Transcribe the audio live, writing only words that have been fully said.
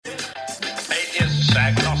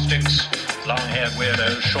long-haired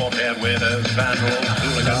weirdos, short-haired weirdos, vandals,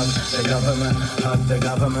 hooligans. The government, hug the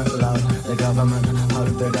government, love the government, hug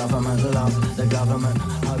the government, love the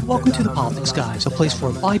government. Welcome to The Politics Guys, a place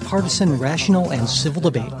for bipartisan, rational, and civil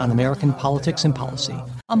debate on American politics and policy.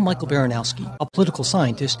 I'm Michael Baranowski, a political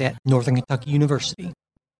scientist at Northern Kentucky University.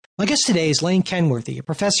 My guest today is Lane Kenworthy, a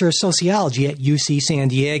professor of sociology at UC San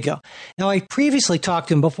Diego. Now, I previously talked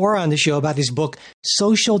to him before on the show about his book,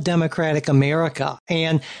 Social Democratic America,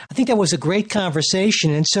 and I think that was a great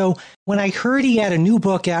conversation. And so when I heard he had a new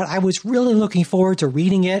book out, I was really looking forward to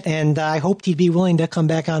reading it, and I hoped he'd be willing to come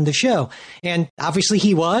back on the show. And obviously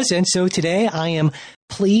he was, and so today I am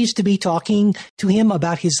pleased to be talking to him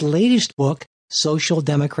about his latest book, Social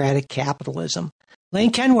Democratic Capitalism.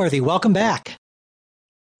 Lane Kenworthy, welcome back.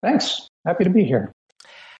 Thanks. Happy to be here.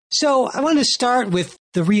 So I want to start with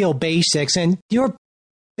the real basics. And your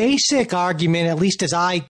basic argument, at least as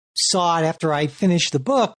I saw it after I finished the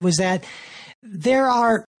book, was that there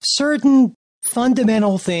are certain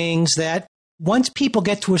fundamental things that once people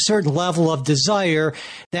get to a certain level of desire,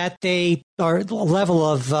 that they are a level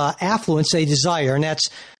of affluence they desire. And that's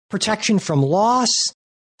protection from loss,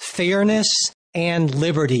 fairness, and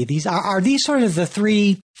liberty. These are these sort of the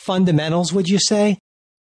three fundamentals, would you say?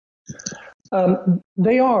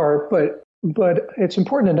 They are, but it's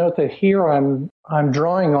important to note that here I'm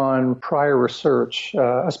drawing on prior research,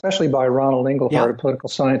 especially by Ronald Inglehart, a political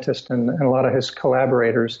scientist, and a lot of his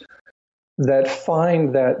collaborators, that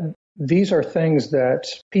find that these are things that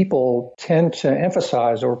people tend to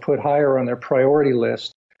emphasize or put higher on their priority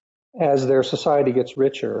list as their society gets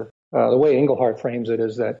richer. The way Inglehart frames it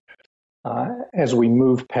is that as we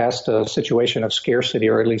move past a situation of scarcity,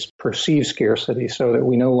 or at least perceived scarcity, so that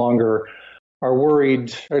we no longer are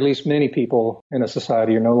worried, or at least many people in a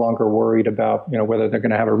society are no longer worried about, whether they're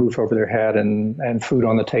going to have a roof over their head and food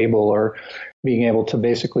on the table or being able to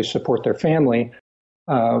basically support their family.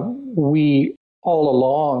 We all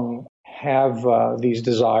along have these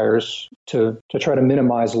desires to try to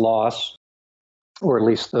minimize loss, or at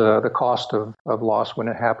least the cost of loss when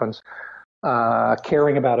it happens.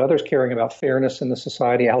 Caring about others, caring about fairness in the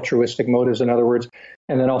society, altruistic motives, in other words,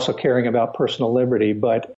 and then also caring about personal liberty.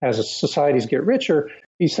 But as societies get richer,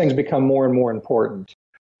 these things become more and more important.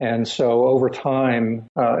 And so over time,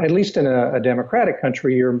 at least in a democratic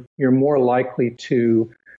country, you're more likely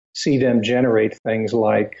to see them generate things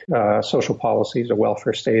like social policies, a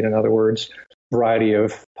welfare state, in other words, variety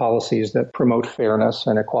of policies that promote fairness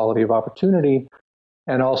and equality of opportunity,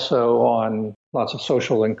 and also on lots of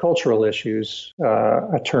social and cultural issues,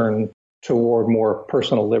 a turn toward more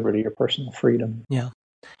personal liberty or personal freedom. Yeah.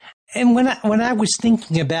 And when I was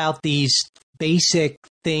thinking about these basic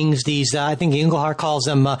things, these, I think Engelhardt calls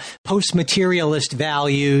them post-materialist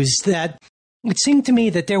values, that it seemed to me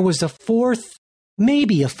that there was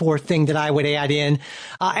maybe a fourth thing that I would add in,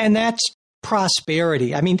 and that's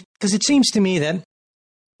prosperity. I mean, because it seems to me that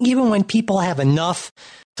even when people have enough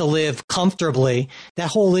to live comfortably, that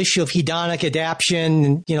whole issue of hedonic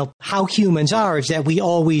adaptation, and, how humans are, is that we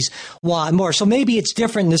always want more. So maybe it's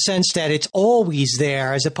different in the sense that it's always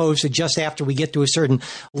there as opposed to just after we get to a certain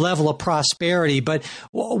level of prosperity. But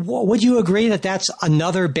would you agree that that's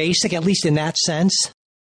another basic, at least in that sense?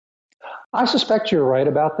 I suspect you're right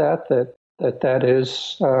about that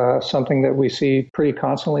is something that we see pretty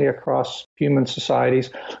constantly across human societies,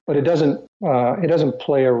 but it doesn't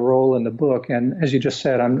play a role in the book. And as you just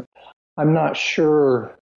said, I'm not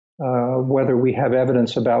sure whether we have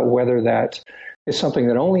evidence about whether that is something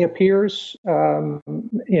that only appears in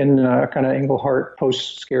kind of Engelhardt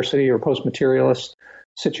post-scarcity or post-materialist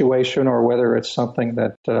situation, or whether it's something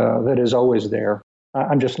that is always there.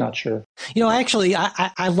 I'm just not sure. Actually,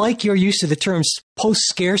 I like your use of the terms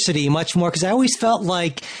post-scarcity much more, because I always felt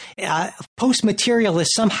like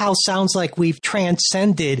post-materialist somehow sounds like we've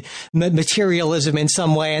transcended materialism in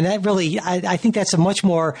some way. And that really, I think that's a much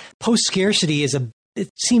more, post-scarcity it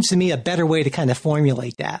seems to me a better way to kind of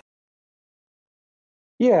formulate that.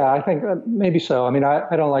 Yeah, I think maybe so. I mean,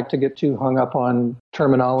 I don't like to get too hung up on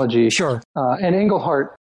terminology. Sure. And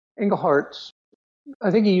Engelhardt's, I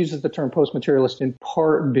think he uses the term post-materialist in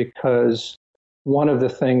part because one of the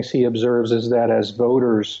things he observes is that as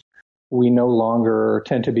voters, we no longer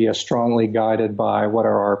tend to be as strongly guided by what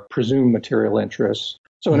are our presumed material interests.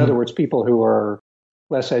 So in other words, people who are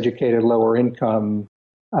less educated, lower income,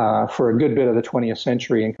 for a good bit of the 20th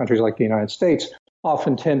century in countries like the United States,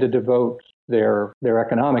 often tend to devote their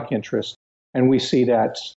economic interests. And we see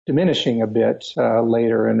that diminishing a bit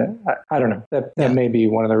later. And I don't know, that may be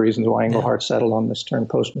one of the reasons why Engelhardt settled on this term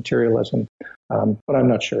post-materialism. But I'm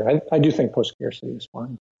not sure. I do think post-scarcity is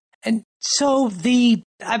fine. And so the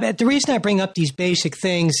reason I bring up these basic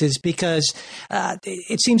things is because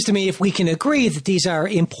it seems to me if we can agree that these are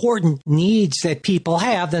important needs that people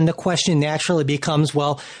have, then the question naturally becomes,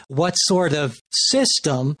 well, what sort of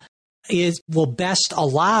system will best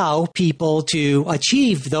allow people to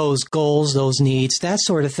achieve those goals, those needs, that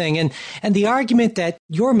sort of thing. And the argument that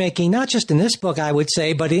you're making, not just in this book, I would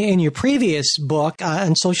say, but in your previous book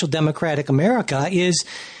on Social Democratic America, is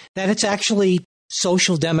that it's actually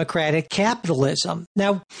social democratic capitalism.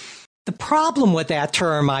 Now, the problem with that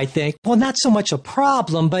term, I think, well, not so much a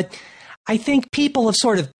problem, but I think people have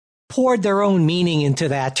sort of poured their own meaning into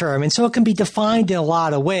that term. And so it can be defined in a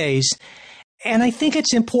lot of ways. And I think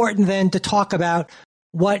it's important then to talk about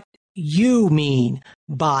what you mean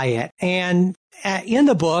by it. And in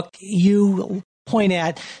the book, you point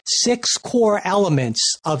at 6 core elements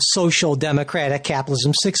of social democratic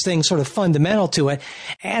capitalism, 6 things sort of fundamental to it.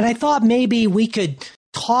 And I thought maybe we could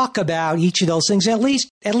talk about each of those things, at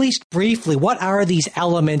least briefly. What are these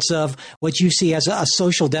elements of what you see as a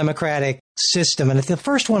social democratic system? And the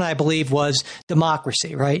first one, I believe, was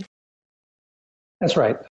democracy, right? That's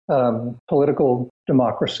right. Political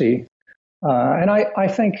democracy. And I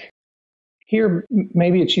think here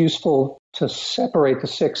maybe it's useful to separate the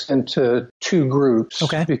 6 into 2 groups,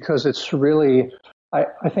 okay, because it's really,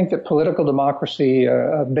 I think that political democracy,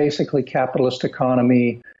 basically capitalist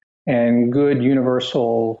economy, and good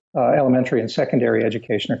universal elementary and secondary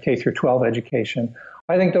education, or K through 12 education,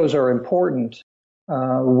 I think those are important.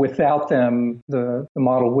 Without them, the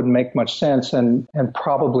model wouldn't make much sense and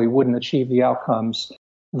probably wouldn't achieve the outcomes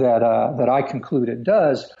that I conclude it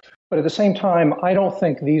does. But at the same time, I don't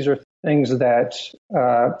think these are things that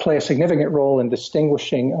play a significant role in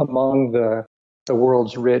distinguishing among the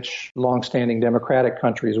world's rich, longstanding democratic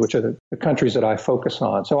countries, which are the countries that I focus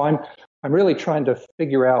on. So I'm really trying to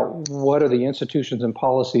figure out what are the institutions and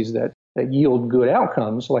policies that yield good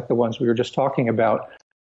outcomes, like the ones we were just talking about,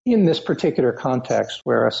 in this particular context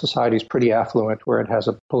where a society is pretty affluent, where it has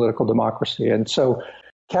a political democracy. And so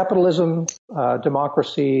capitalism,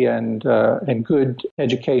 democracy, and good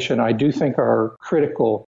education, I do think are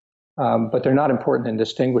critical, but they're not important in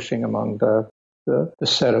distinguishing among the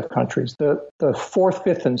set of countries. The 4th,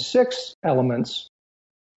 5th, and 6th elements,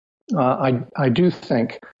 I do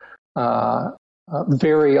think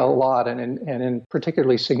vary a lot and in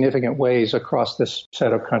particularly significant ways across this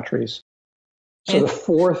set of countries. So the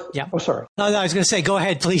 4th, yeah. Oh, sorry. No, I was going to say, go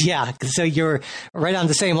ahead, please. Yeah. So you're right on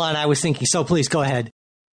the same line I was thinking. So please go ahead.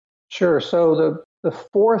 Sure. So the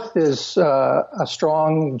 4th is a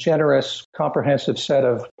strong, generous, comprehensive set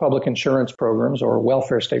of public insurance programs, or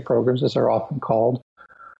welfare state programs, as they're often called.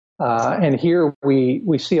 And here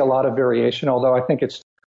we see a lot of variation, although I think it's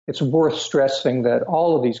worth stressing that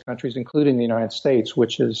all of these countries, including the United States,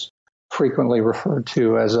 which is frequently referred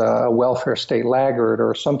to as a welfare state laggard,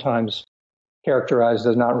 or sometimes characterized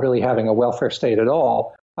as not really having a welfare state at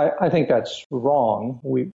all, I think that's wrong.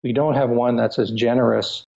 We don't have one that's as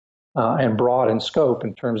generous and broad in scope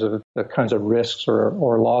in terms of the kinds of risks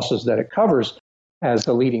or losses that it covers as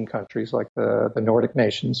the leading countries like the Nordic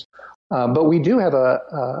nations. But we do have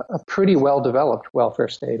a pretty well-developed welfare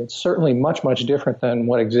state. It's certainly much, much different than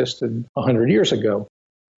what existed 100 years ago.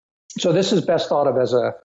 So this is best thought of as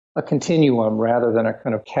a continuum rather than a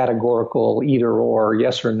kind of categorical either or,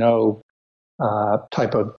 yes or no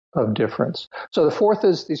type of difference. So the 4th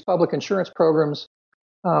is these public insurance programs.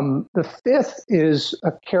 The 5th is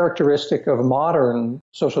a characteristic of modern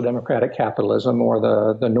social democratic capitalism, or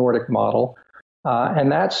the Nordic model,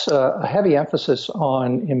 and that's a heavy emphasis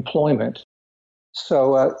on employment.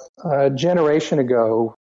 So a generation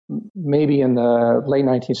ago, maybe in the late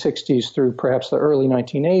 1960s through perhaps the early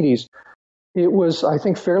 1980s, it was, I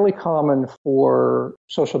think, fairly common for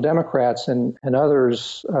social democrats and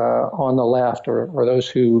others on the left, or those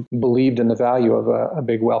who believed in the value of a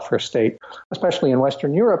big welfare state, especially in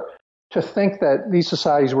Western Europe, to think that these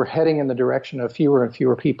societies were heading in the direction of fewer and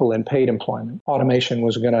fewer people in paid employment. Automation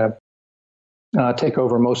was going to take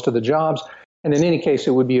over most of the jobs. And in any case,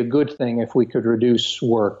 it would be a good thing if we could reduce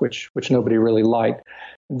work, which nobody really liked.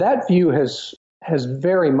 That view has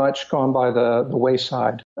very much gone by the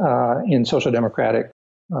wayside in social democratic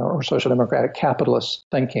or social democratic capitalist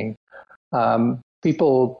thinking.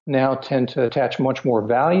 People now tend to attach much more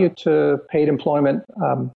value to paid employment.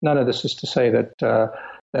 None of this is to say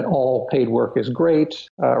that all paid work is great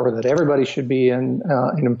or that everybody should be in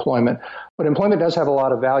employment. But employment does have a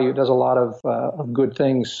lot of value. It does a lot of good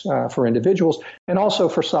things for individuals and also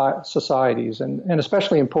for societies. And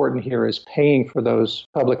especially important here is paying for those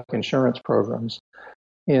public insurance programs.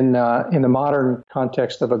 In the modern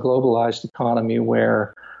context of a globalized economy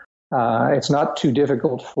where It's not too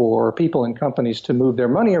difficult for people and companies to move their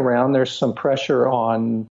money around. There's some pressure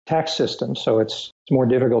on tax systems, so it's more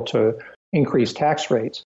difficult to increase tax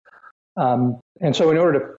rates. And so in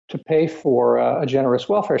order to pay for a generous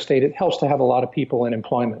welfare state, it helps to have a lot of people in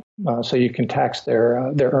employment, so you can tax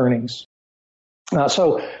their earnings.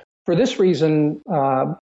 So for this reason,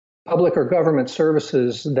 public or government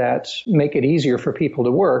services that make it easier for people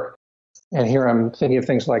to work, and here I'm thinking of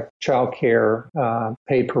things like childcare,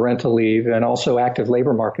 paid parental leave, and also active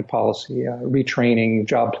labor market policy, retraining,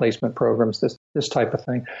 job placement programs, this type of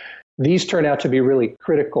thing. These turn out to be really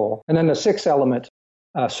critical. And then the sixth element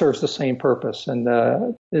serves the same purpose,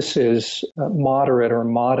 and this is moderate or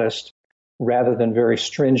modest rather than very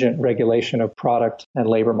stringent regulation of product and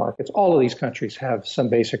labor markets. All of these countries have some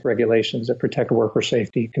basic regulations that protect worker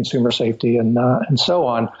safety, consumer safety, and so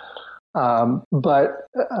on. But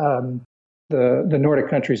the Nordic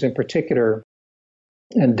countries in particular,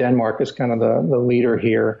 and Denmark is kind of the leader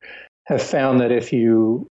here, have found that if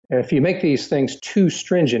you make these things too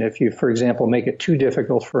stringent, if you, for example, make it too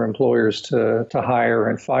difficult for employers to hire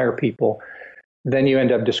and fire people, then you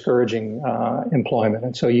end up discouraging employment.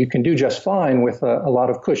 And so you can do just fine with a lot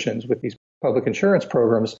of cushions with these public insurance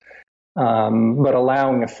programs, but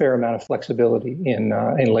allowing a fair amount of flexibility in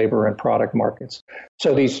labor and product markets.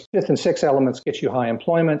 So these fifth and sixth elements get you high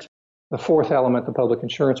employment. The fourth element, the public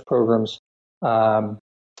insurance programs, are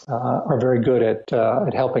very good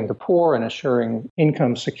at helping the poor and assuring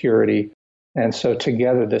income security. And so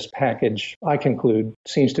together, this package, I conclude,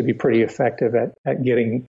 seems to be pretty effective at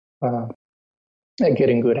getting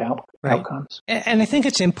good outcomes. And I think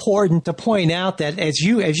it's important to point out that as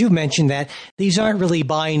you mentioned, that these aren't really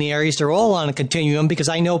binaries; they're all on a continuum. Because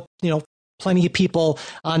I know plenty of people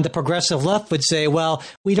on the progressive left would say, well,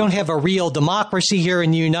 we don't have a real democracy here in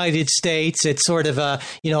the United States. It's sort of a,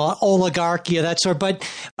 oligarchy of that sort. But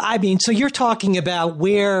I mean, so you're talking about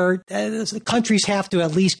where countries have to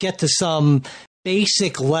at least get to some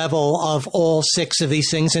basic level of all six of these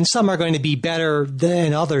things, and some are going to be better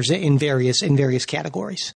than others in various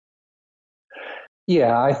categories.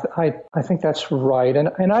 Yeah, I think that's right.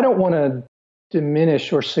 And I don't want to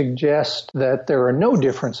diminish or suggest that there are no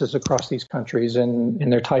differences across these countries in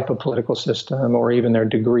their type of political system or even their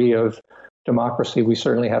degree of democracy. We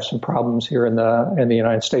certainly have some problems here in the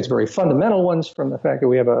United States, very fundamental ones, from the fact that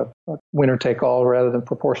we have a winner-take-all rather than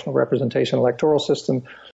proportional representation electoral system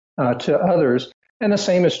to others. And the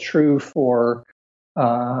same is true for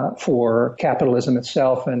capitalism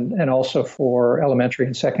itself and also for elementary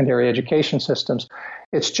and secondary education systems.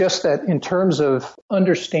 It's just that in terms of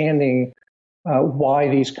understanding why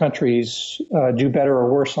these countries do better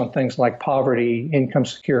or worse on things like poverty, income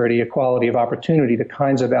security, equality of opportunity, the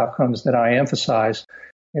kinds of outcomes that I emphasize,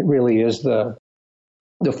 it really is the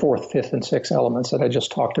fourth, fifth, and sixth elements that I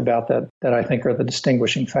just talked about that I think are the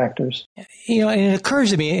distinguishing factors. And it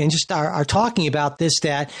occurs to me, and just our talking about this,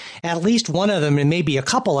 that at least one of them, and maybe a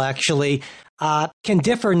couple actually, can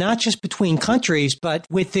differ not just between countries, but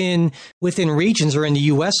within regions, or in the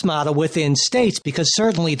U.S. model within states, because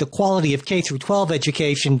certainly the quality of K through 12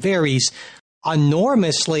 education varies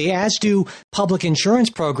enormously, as do public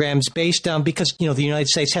insurance programs based on, because the United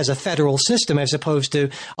States has a federal system as opposed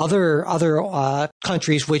to other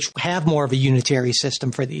countries which have more of a unitary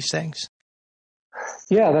system for these things.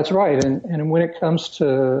 Yeah, that's right. And when it comes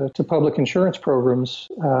to public insurance programs,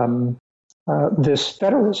 this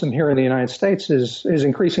federalism here in the United States is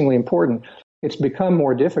increasingly important. It's become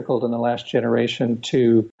more difficult in the last generation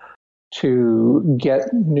to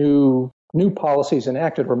get new policies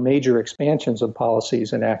enacted or major expansions of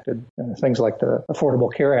policies enacted. Things like the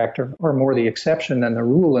Affordable Care Act are more the exception than the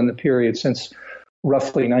rule in the period since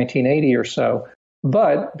roughly 1980 or so.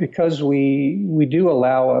 But because we do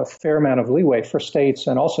allow a fair amount of leeway for states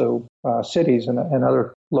and also cities and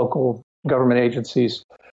other local government agencies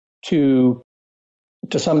to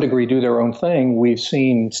some degree do their own thing, we've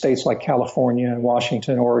seen states like California,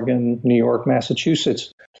 Washington, Oregon, New York,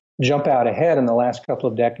 Massachusetts jump out ahead in the last couple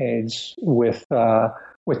of decades with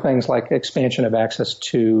things like expansion of access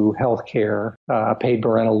to health care, paid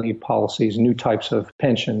parental leave policies, new types of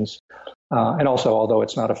pensions, and also, although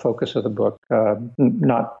it's not a focus of the book,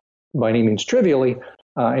 not by any means trivially,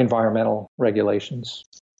 environmental regulations.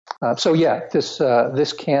 So yeah,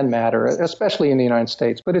 this can matter, especially in the United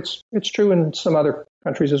States, but it's true in some other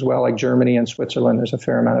countries as well, like Germany and Switzerland. There's a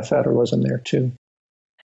fair amount of federalism there too.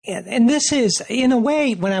 And this is, in a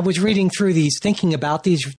way, when I was reading through these, thinking about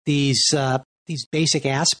these basic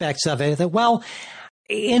aspects of it, that, well,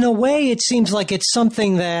 in a way, it seems like it's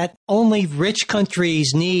something that only rich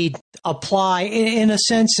countries need apply in a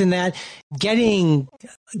sense in that getting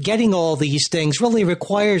all these things really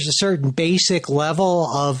requires a certain basic level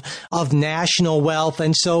of national wealth.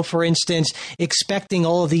 And so, for instance, expecting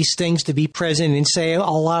all of these things to be present in, say, a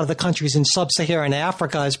lot of the countries in sub-Saharan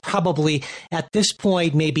Africa is probably at this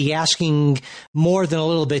point maybe asking more than a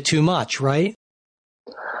little bit too much, right?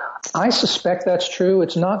 I suspect that's true.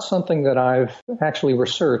 It's not something that I've actually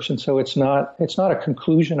researched, and so it's not a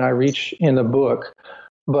conclusion I reach in the book.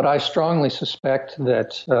 But I strongly suspect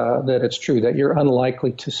that it's true that you're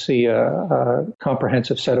unlikely to see a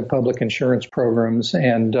comprehensive set of public insurance programs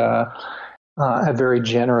and a very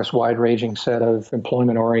generous, wide-ranging set of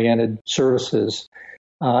employment-oriented services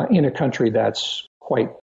in a country that's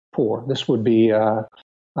quite poor. This would be,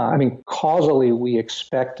 causally, we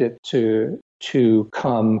expect it to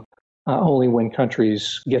come only when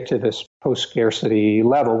countries get to this post-scarcity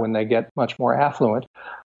level, when they get much more affluent.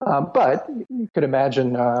 But you could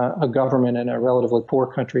imagine a government in a relatively poor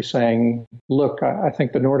country saying, look, I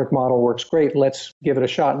think the Nordic model works great. Let's give it a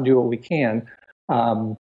shot and do what we can.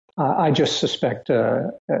 I just suspect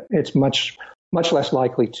it's much less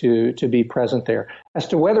likely to be present there. As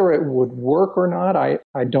to whether it would work or not, I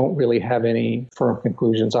don't really have any firm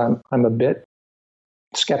conclusions. I'm a bit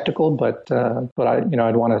skeptical, but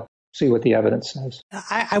I'd want to see what the evidence says.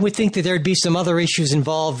 I would think that there'd be some other issues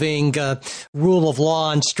involving rule of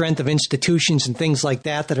law and strength of institutions and things like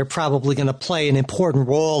that are probably going to play an important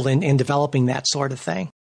role in developing that sort of thing.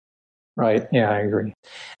 Right. Yeah, I agree.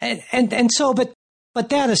 And so, but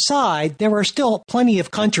that aside, there are still plenty of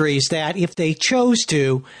countries that, if they chose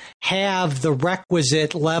to, have the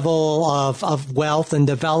requisite level of wealth and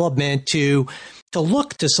development to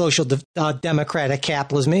look to social democratic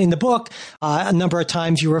capitalism. In the book, a number of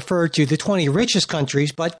times you refer to the 20 richest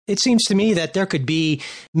countries, but it seems to me that there could be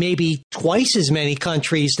maybe twice as many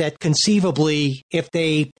countries that conceivably, if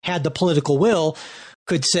they had the political will,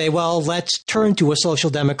 could say, well, let's turn to a social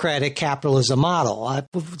democratic capitalism model.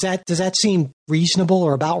 Does that seem reasonable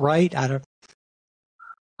or about right?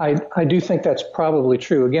 I do think that's probably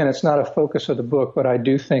true. Again, it's not a focus of the book, but I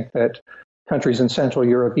do think that countries in Central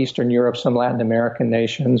Europe, Eastern Europe, some Latin American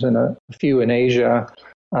nations, and a few in Asia,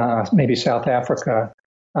 maybe South Africa,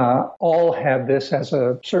 all have this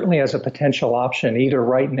certainly as a potential option, either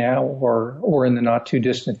right now or in the not too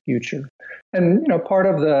distant future. And part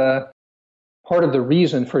of the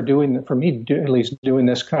reason for me at least doing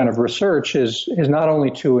this kind of research is not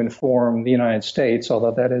only to inform the United States,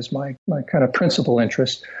 although that is my kind of principal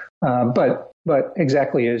interest, but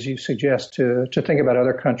exactly as you suggest, to think about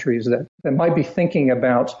other countries that might be thinking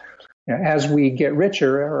about, as we get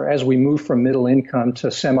richer or as we move from middle income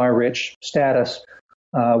to semi-rich status,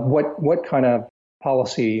 what kind of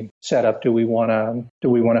policy setup do we want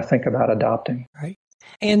to think about adopting? Right.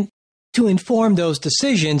 And to inform those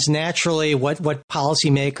decisions, naturally, what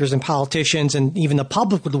policymakers and politicians and even the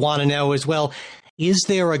public would want to know as well, is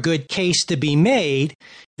there a good case to be made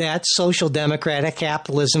that social democratic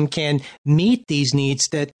capitalism can meet these needs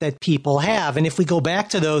that people have? And if we go back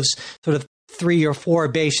to those sort of 3 or 4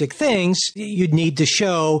 basic things, you'd need to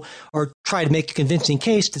show or try to make a convincing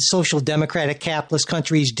case that social democratic capitalist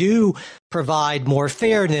countries do provide more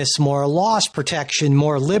fairness, more loss protection,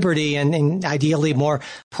 more liberty, and ideally more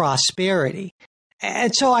prosperity.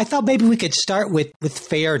 And so I thought maybe we could start with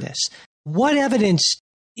fairness. What evidence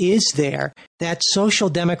is there that social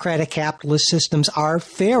democratic capitalist systems are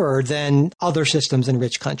fairer than other systems in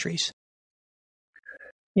rich countries?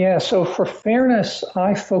 Yeah, so for fairness,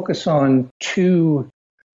 I focus on 2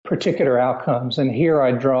 particular outcomes, and here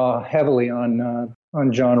I draw heavily on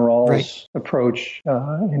John Rawls' approach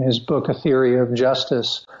in his book, A Theory of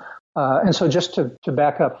Justice. And so just to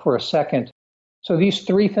back up for a second, so these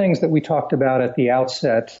 3 things that we talked about at the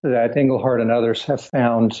outset that Engelhardt and others have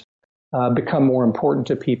found become more important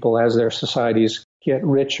to people as their societies get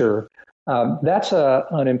richer. That's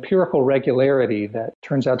an empirical regularity that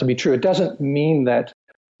turns out to be true. It doesn't mean that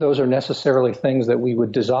those are necessarily things that we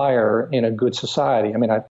would desire in a good society. I mean,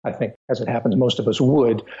 I think, as it happens, most of us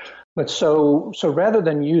would. But so rather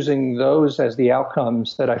than using those as the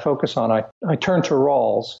outcomes that I focus on, I turn to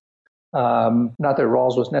Rawls. Not that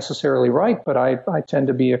Rawls was necessarily right, but I tend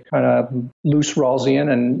to be a kind of loose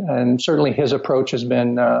Rawlsian, and certainly his approach has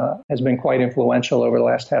been quite influential over the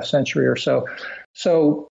last half century or so.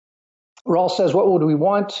 So Rawls says, what would we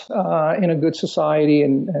want in a good society?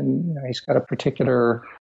 And he's got a particular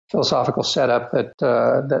philosophical setup that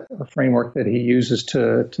a framework that he uses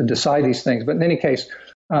to decide these things. But in any case,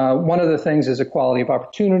 one of the things is equality of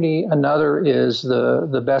opportunity. Another is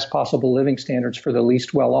the best possible living standards for the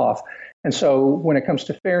least well off. And so when it comes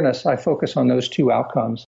to fairness, I focus on those two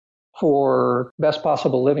outcomes. For best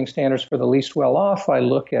possible living standards for the least well-off, I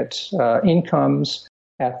look at incomes,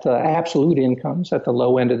 at absolute incomes at the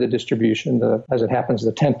low end of the distribution, as it happens,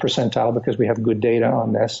 the 10th percentile, because we have good data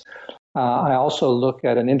on this. I also look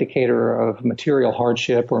at an indicator of material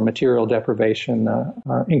hardship or material deprivation.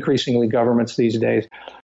 Increasingly, governments these days,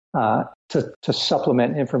 to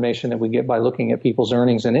supplement information that we get by looking at people's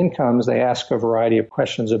earnings and incomes, they ask a variety of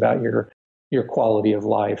questions about your quality of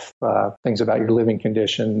life, things about your living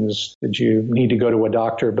conditions. Did you need to go to a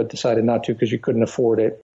doctor but decided not to because you couldn't afford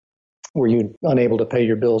it? Were you unable to pay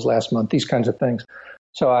your bills last month? These kinds of things.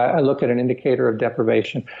 So I look at an indicator of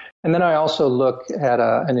deprivation. And then I also look at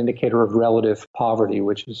an indicator of relative poverty,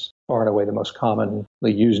 which is far and away the most commonly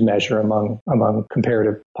used measure among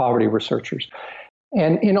comparative poverty researchers.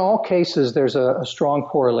 And in all cases, there's a strong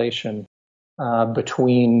correlation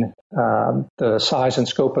between the size and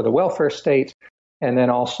scope of the welfare state and then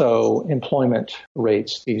also employment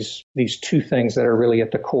rates, these two things that are really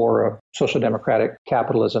at the core of social democratic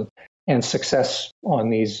capitalism and success on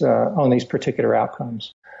these particular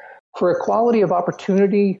outcomes. For equality of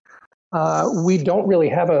opportunity, we don't really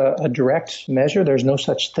have a direct measure. There's no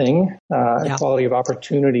such thing. Equality of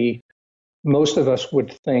opportunity, most of us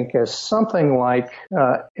would think as something like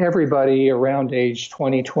everybody around age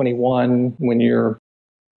 20, 21, or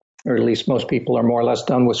at least most people are more or less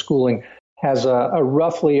done with schooling, has a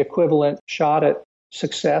roughly equivalent shot at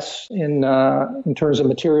success in terms of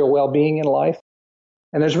material well-being in life.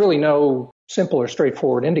 And there's really no simple or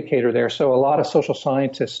straightforward indicator there. So a lot of social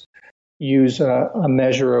scientists use a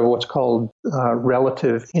measure of what's called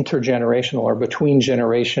relative intergenerational or between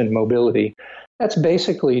generation mobility. That's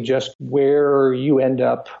basically just where you end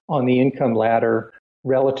up on the income ladder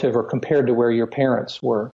relative or compared to where your parents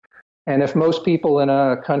were. And if most people in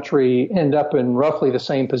a country end up in roughly the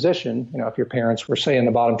same position, if your parents were, say, in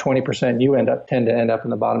the bottom 20%, you tend to end up in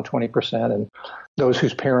the bottom 20%. And those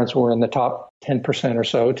whose parents were in the top 10% or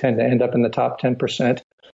so tend to end up in the top 10%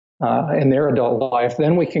 in their adult life.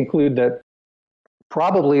 Then we conclude that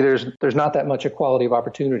probably there's not that much equality of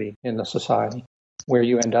opportunity in the society. Where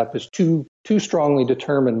you end up is too strongly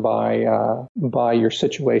determined by your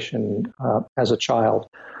situation as a child.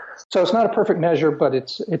 So it's not a perfect measure, but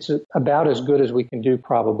it's about as good as we can do,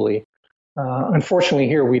 probably. Unfortunately,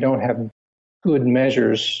 here we don't have good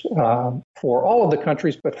measures for all of the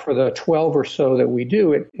countries, but for the 12 or so that we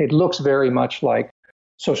do, it looks very much like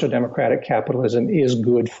social democratic capitalism is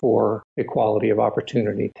good for equality of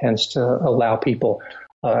opportunity, tends to allow people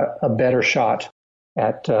a better shot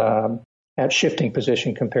at shifting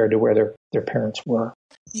position compared to where their parents were.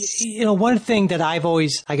 One thing that I've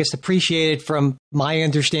always, I guess, appreciated from my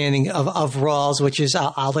understanding of Rawls, which is,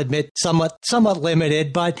 I'll admit, somewhat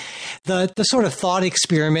limited, but the sort of thought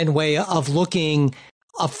experiment way of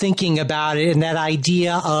thinking about it, and that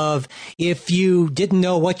idea of if you didn't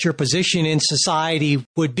know what your position in society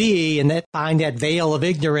would be and find that veil of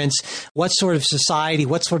ignorance, what sort of society,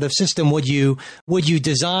 what sort of system would you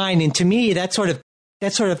design? And to me, that sort of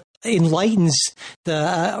enlightens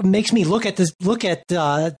makes me look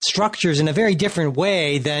at structures in a very different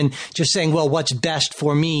way than just saying, well, what's best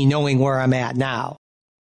for me, knowing where I'm at now.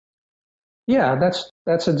 Yeah,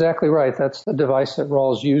 that's exactly right. That's the device that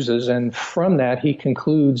Rawls uses. And from that, he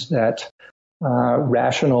concludes that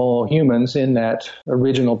rational humans in that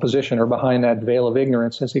original position or behind that veil of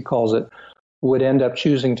ignorance, as he calls it, would end up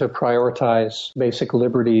choosing to prioritize basic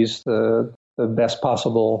liberties, the best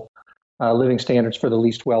possible living standards for the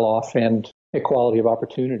least well-off, and equality of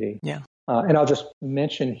opportunity. Yeah. And I'll just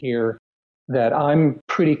mention here that I'm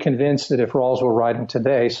pretty convinced that if Rawls were writing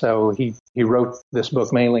today, so he wrote this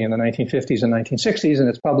book mainly in the 1950s and 1960s, and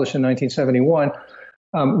it's published in 1971,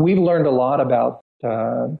 we've learned a lot about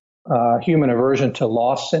human aversion to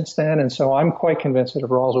loss since then. And so I'm quite convinced that if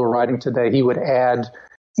Rawls were writing today, he would add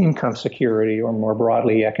income security, or more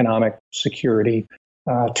broadly, economic security,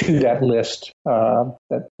 to that list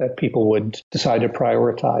that people would decide to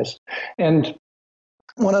prioritize. And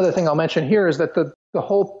one other thing I'll mention here is that the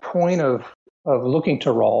whole point of looking to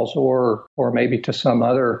Rawls or maybe to some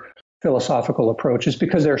other philosophical approach is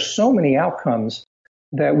because there are so many outcomes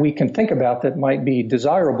that we can think about that might be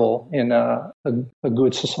desirable in a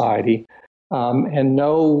good society. And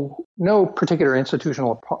no particular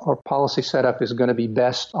institutional or policy setup is going to be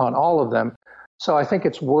best on all of them. So I think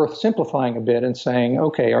it's worth simplifying a bit and saying,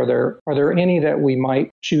 okay, are there any that we might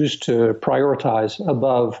choose to prioritize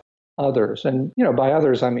above others? And, by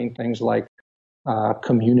others, I mean things like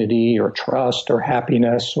community or trust or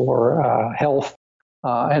happiness or health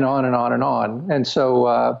and on and on and on. And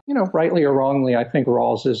so, rightly or wrongly, I think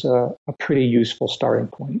Rawls is a pretty useful starting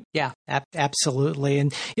point. Yeah, absolutely.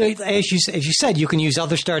 And as you said, you can use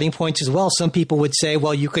other starting points as well. Some people would say,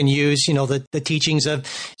 well, you can use the teachings of,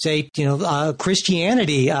 say,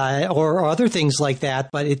 Christianity or other things like that.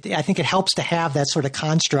 But I think it helps to have that sort of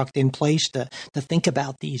construct in place to think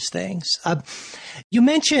about these things. You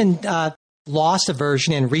mentioned loss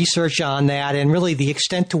aversion and research on that, and really the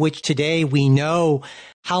extent to which today we know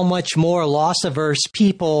how much more loss averse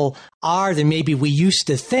people are than maybe we used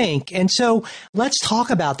to think. And so let's talk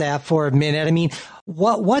about that for a minute. I mean,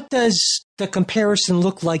 what does the comparison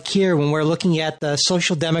look like here when we're looking at the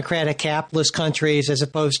social democratic capitalist countries as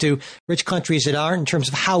opposed to rich countries that aren't, in terms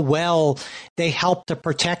of how well they help to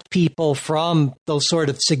protect people from those sort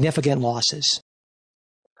of significant losses?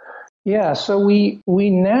 Yeah, so we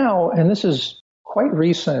now, and this is quite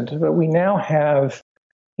recent, but we now have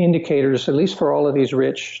indicators, at least for all of these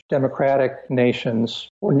rich democratic nations,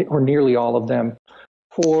 or nearly all of them,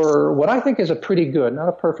 for what I think is a pretty good, not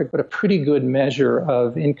a perfect, but a pretty good measure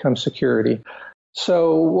of income security.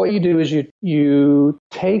 So what you do is you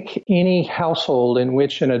take any household in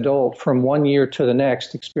which an adult from one year to the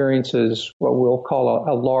next experiences what we'll call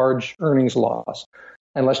a large earnings loss.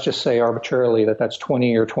 And let's just say arbitrarily that that's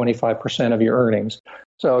 20 or 25% of your earnings.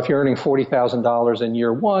 So if you're earning $40,000 in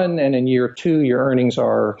year one and in year two your earnings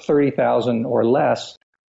are $30,000 or less,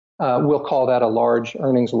 we'll call that a large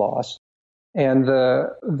earnings loss. And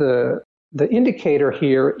the indicator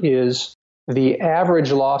here is the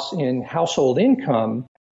average loss in household income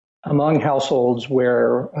among households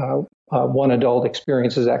where one adult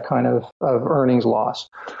experiences that kind of earnings loss.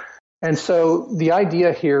 And so the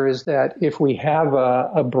idea here is that if we have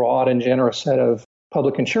a broad and generous set of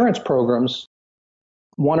public insurance programs,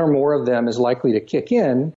 one or more of them is likely to kick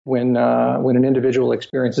in when an individual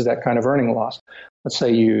experiences that kind of earning loss. Let's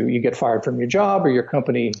say you get fired from your job or your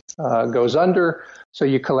company goes under, so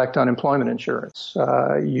you collect unemployment insurance.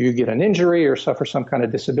 You get an injury or suffer some kind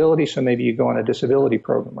of disability, so maybe you go on a disability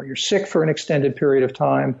program, or you're sick for an extended period of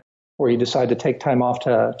time, or you decide to take time off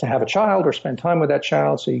to have a child or spend time with that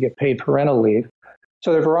child, so you get paid parental leave.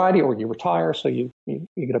 So the variety, or you retire, so you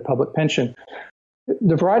get a public pension.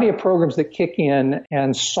 The variety of programs that kick in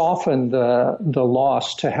and soften the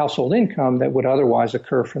loss to household income that would otherwise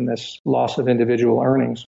occur from this loss of individual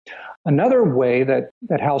earnings. Another way that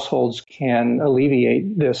households can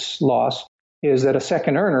alleviate this loss is that a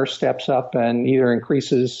second earner steps up and either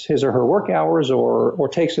increases his or her work hours or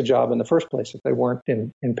takes a job in the first place if they weren't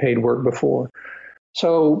in paid work before.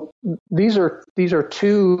 So these are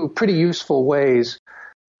two pretty useful ways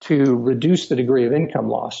to reduce the degree of income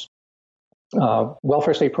loss.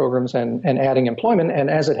 Welfare state programs and adding employment.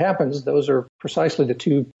 And as it happens, those are precisely the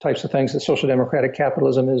two types of things that social democratic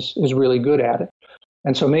capitalism is really good at.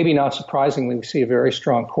 And so maybe not surprisingly, we see a very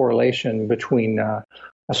strong correlation between a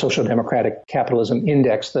social democratic capitalism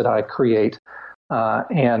index that I create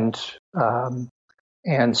and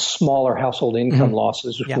smaller household income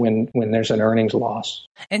losses when there's an earnings loss.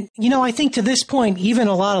 And, I think to this point, even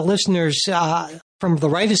a lot of listeners from the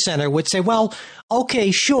right of center would say, well,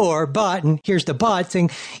 okay, sure, but, and here's the but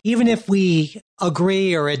thing, even if we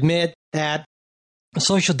agree or admit that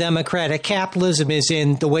social democratic capitalism is,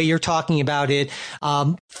 in the way you're talking about it,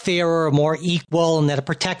 fairer, more equal, and that it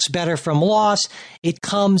protects better from loss, it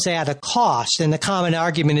comes at a cost. And the common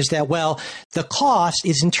argument is that, well, the cost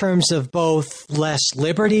is in terms of both less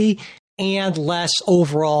liberty and less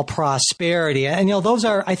overall prosperity. And, those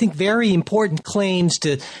are, I think, very important claims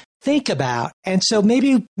to think about. And so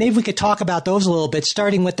maybe we could talk about those a little bit,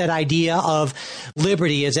 starting with that idea of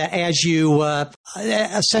liberty as you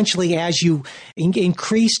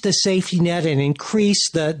increase the safety net and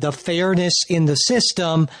increase the fairness in the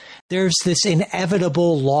system, there's this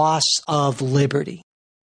inevitable loss of liberty.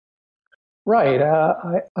 Right.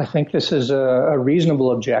 I think this is a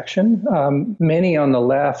reasonable objection. Many on the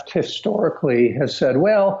left historically have said,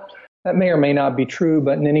 well, that may or may not be true,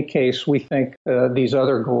 but in any case, we think these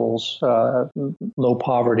other goals, low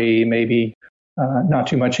poverty, maybe not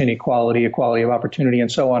too much inequality, equality of opportunity,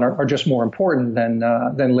 and so on, are just more important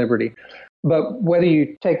than liberty. But whether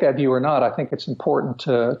you take that view or not, I think it's important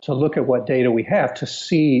to look at what data we have to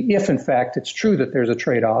see if, in fact, it's true that there's a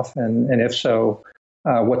trade-off, and if so,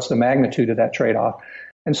 what's the magnitude of that trade-off.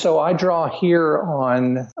 And so I draw here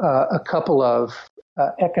on a couple of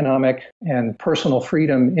economic and personal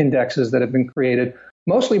freedom indexes that have been created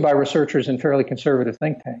mostly by researchers in fairly conservative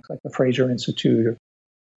think tanks like the Fraser Institute or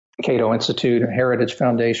Cato Institute or Heritage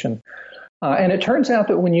Foundation. And it turns out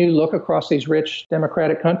that when you look across these rich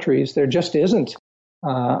democratic countries, there just isn't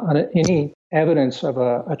any evidence of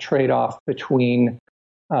a trade-off between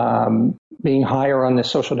being higher on the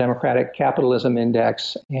social democratic capitalism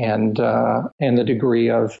index and the degree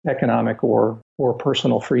of economic or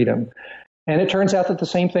personal freedom. And it turns out that the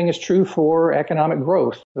same thing is true for economic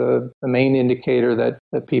growth, the main indicator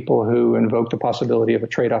that people who invoke the possibility of a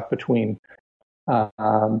trade-off between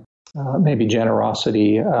maybe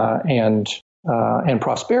generosity and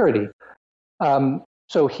prosperity.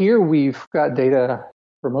 So here we've got data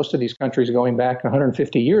for most of these countries going back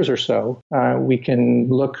 150 years or so. We can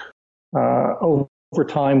look over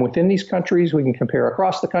time within these countries. We can compare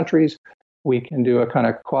across the countries. We can do a kind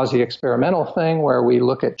of quasi-experimental thing where we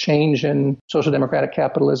look at change in social democratic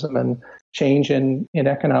capitalism and change in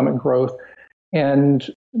economic growth. And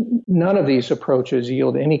none of these approaches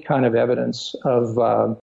yield any kind of evidence of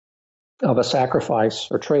a sacrifice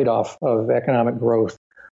or trade-off of economic growth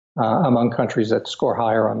among countries that score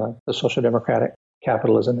higher on the social democratic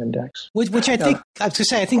capitalism index. Which I think, I was going to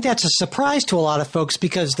say, I think that's a surprise to a lot of folks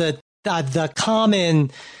because the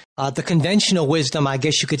common, the conventional wisdom, I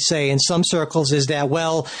guess you could say, in some circles is that,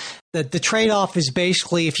 well, the trade-off is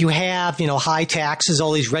basically if you have, high taxes,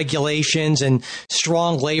 all these regulations and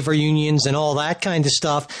strong labor unions and all that kind of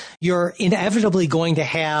stuff, you're inevitably going to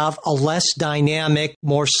have a less dynamic,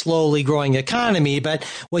 more slowly growing economy. But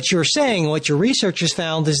what you're saying, what your research has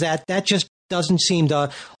found is that just doesn't seem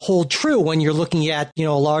to hold true when you're looking at, a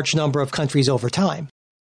large number of countries over time.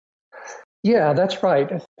 Yeah, that's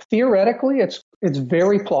right. Theoretically, it's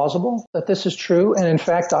very plausible that this is true. And in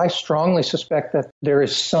fact, I strongly suspect that there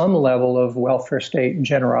is some level of welfare state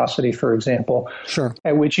generosity, for example, sure,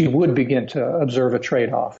 at which you would begin to observe a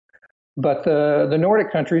trade-off. But the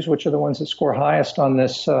Nordic countries, which are the ones that score highest on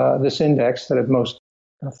this index, that have most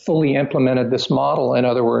fully implemented this model, in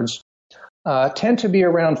other words, tend to be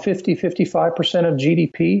around 55% of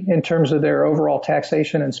GDP in terms of their overall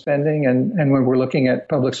taxation and spending. And when we're looking at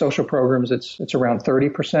public social programs, it's around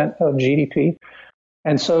 30% of GDP.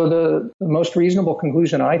 And so the most reasonable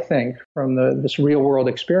conclusion, I think, from this real world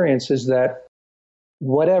experience is that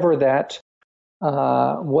whatever that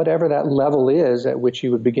level is at which you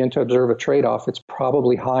would begin to observe a trade-off, it's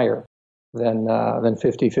probably higher than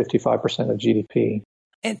 55% of GDP.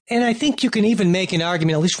 And I think you can even make an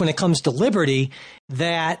argument, at least when it comes to liberty,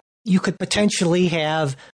 that you could potentially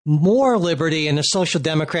have more liberty in a social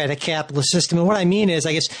democratic capitalist system. And what I mean is,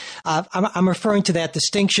 I guess, I'm referring to that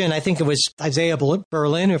distinction. I think it was Isaiah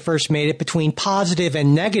Berlin who first made it between positive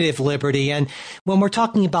and negative liberty. And when we're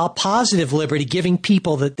talking about positive liberty, giving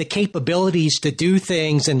people the capabilities to do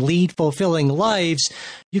things and lead fulfilling lives,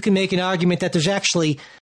 you can make an argument that there's actually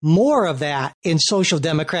more of that in social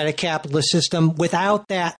democratic capitalist system without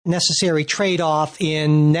that necessary trade-off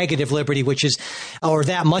in negative liberty, or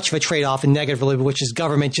that much of a trade-off in negative liberty, which is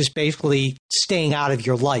government just basically staying out of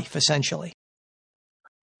your life, essentially.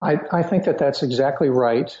 I think that's exactly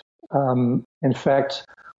right. In fact,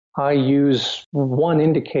 I use one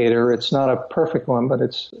indicator. It's not a perfect one, but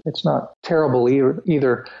it's not terrible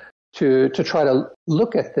either to try to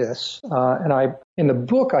look at this. And in the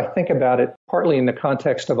book, I think about it partly in the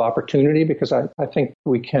context of opportunity, because I think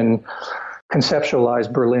we can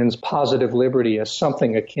conceptualize Berlin's positive liberty as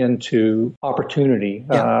something akin to opportunity,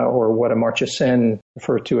 or what Amartya Sen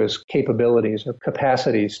referred to as capabilities or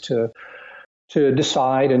capacities to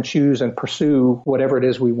decide and choose and pursue whatever it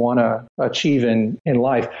is we want to achieve in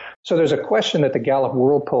life. So there's a question that the Gallup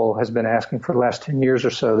World Poll has been asking for the last 10 years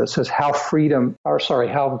or so that says, how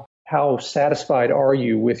satisfied are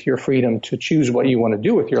you with your freedom to choose what you want to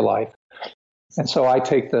do with your life? And so I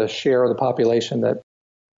take the share of the population that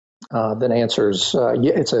answers,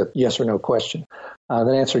 it's a yes or no question, that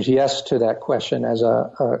answers yes to that question as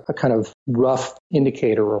a kind of rough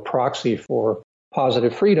indicator or proxy for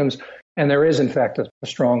positive freedoms. And there is, in fact, a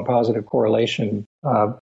strong positive correlation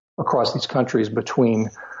across these countries between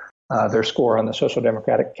their score on the social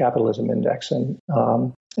democratic capitalism index and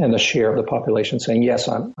the share of the population saying, yes,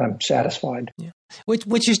 I'm satisfied. Yeah.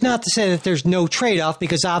 Which is not to say that there's no trade-off,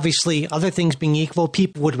 because obviously, other things being equal,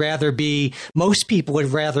 most people would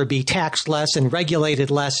rather be taxed less and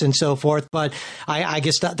regulated less and so forth. But I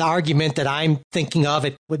guess the argument that I'm thinking of,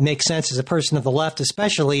 it would make sense as a person of the left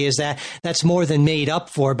especially, is that that's more than made up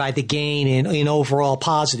for by the gain in overall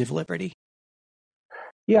positive liberty.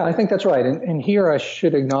 Yeah, I think that's right. And here I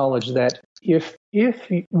should acknowledge that if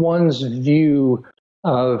one's view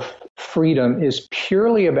of freedom is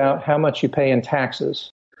purely about how much you pay in taxes,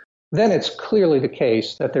 then it's clearly the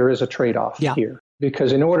case that there is a trade-off here.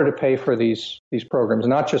 Because in order to pay for these programs,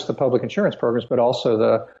 not just the public insurance programs, but also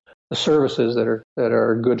the services that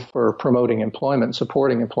are good for promoting employment,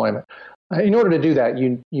 supporting employment, In order to do that,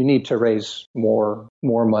 you need to raise more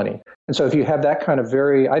money. And so if you have that kind of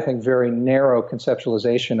very narrow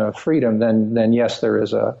conceptualization of freedom, then yes, there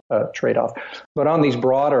is a trade-off. But on these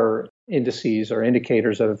broader indices or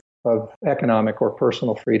indicators of economic or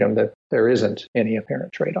personal freedom, that there isn't any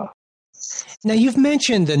apparent trade-off. Now, you've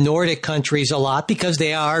mentioned the Nordic countries a lot because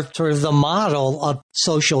they are sort of the model of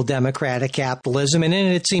social democratic capitalism. And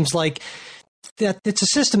it seems like that it's a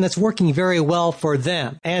system that's working very well for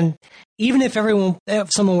them. And even if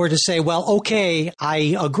someone were to say, well, okay,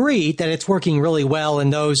 I agree that it's working really well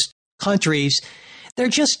in those countries, they're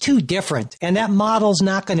just too different. And that model's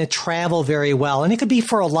not going to travel very well. And it could be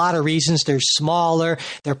for a lot of reasons. They're smaller,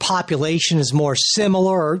 their population is more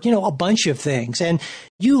similar, or, a bunch of things. And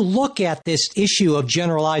you look at this issue of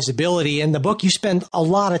generalizability in the book, you spend a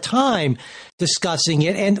lot of time discussing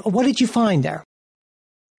it. And what did you find there?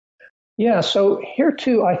 Yeah, so here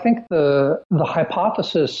too, I think the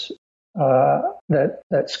hypothesis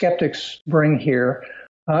that skeptics bring here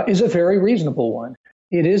is a very reasonable one.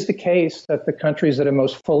 It is the case that the countries that have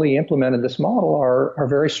most fully implemented this model are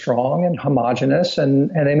very strong and homogenous,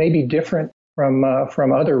 and they may be different from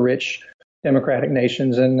other rich democratic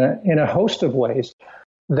nations in a host of ways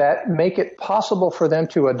that make it possible for them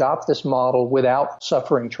to adopt this model without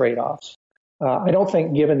suffering trade-offs. I don't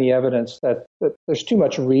think, given the evidence, that there's too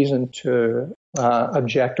much reason to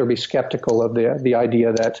object or be skeptical of the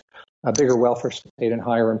idea that a bigger welfare state and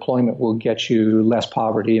higher employment will get you less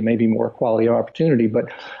poverty and maybe more equality of opportunity.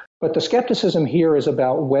 But the skepticism here is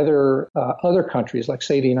about whether other countries, like,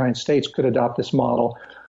 say, the United States, could adopt this model.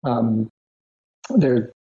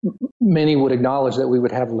 Many would acknowledge that we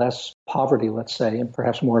would have less poverty, let's say, and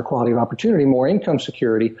perhaps more equality of opportunity, more income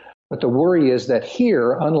security. But the worry is that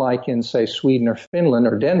here, unlike in, say, Sweden or Finland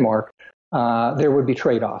or Denmark, there would be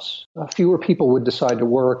trade-offs. Fewer people would decide to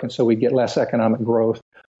work, and so we get less economic growth.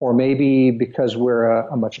 Or maybe because we're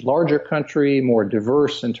a much larger country, more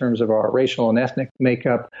diverse in terms of our racial and ethnic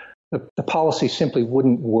makeup, the policy simply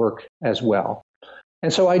wouldn't work as well.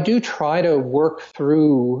 And so I do try to work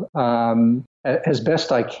through, as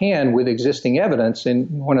best I can with existing evidence in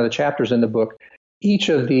one of the chapters in the book, each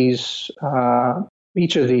of these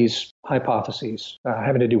hypotheses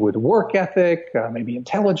having to do with work ethic, maybe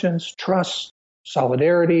intelligence, trust,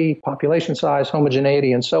 solidarity, population size,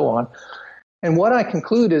 homogeneity, and so on. And what I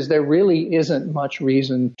conclude is there really isn't much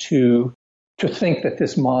reason to think that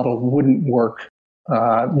this model wouldn't work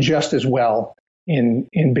just as well in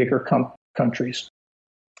bigger countries.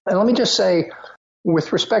 And let me just say,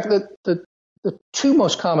 with respect, that the two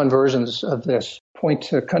most common versions of this point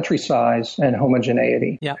to country size and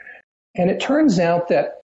homogeneity. Yeah. And it turns out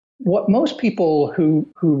that what most people who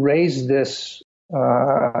raise this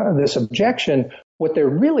objection, what they're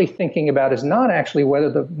really thinking about is not actually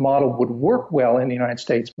whether the model would work well in the United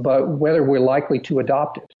States, but whether we're likely to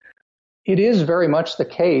adopt it. It is very much the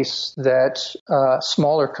case that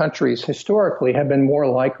smaller countries historically have been more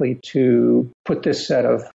likely to put this set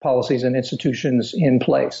of policies and institutions in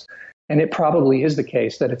place. And it probably is the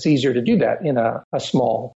case that it's easier to do that in a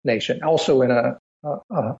small nation, also in a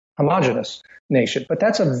homogenous nation. But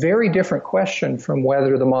that's a very different question from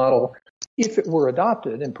whether the model, if it were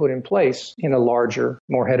adopted and put in place in a larger,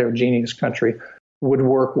 more heterogeneous country, would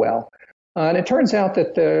work well. And it turns out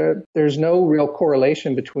that there's no real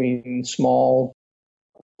correlation between small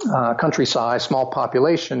country size, small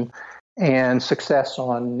population, and success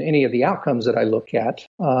on any of the outcomes that I look at,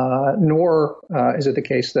 nor is it the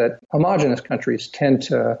case that homogenous countries tend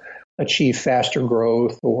to achieve faster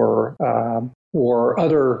growth or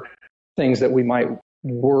other things that we might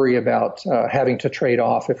worry about having to trade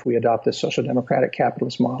off if we adopt this social democratic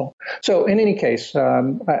capitalist model. So in any case,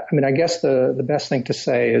 I guess the best thing to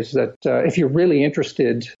say is that if you're really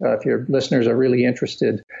interested, if your listeners are really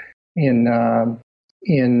interested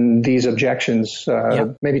in these objections,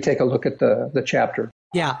 maybe take a look at the chapter.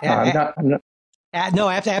 Yeah. No,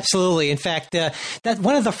 absolutely. In fact, that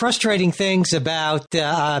one of the frustrating things about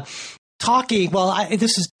talking,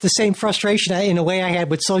 this is the same frustration in a way I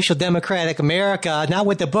had with Social Democratic America, not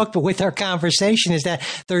with the book, but with our conversation, is that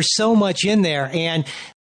there's so much in there, and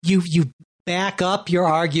you back up your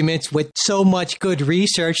arguments with so much good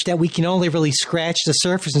research that we can only really scratch the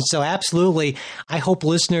surface. And so absolutely, I hope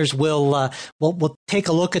listeners will take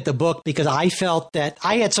a look at the book, because I felt that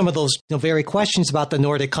I had some of those very questions about the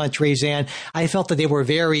Nordic countries, and I felt that they were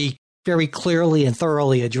very, very clearly and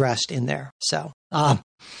thoroughly addressed in there.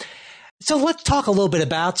 So let's talk a little bit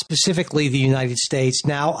about specifically the United States.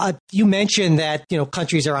 Now, you mentioned that,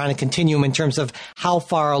 countries are on a continuum in terms of how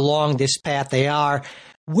far along this path they are.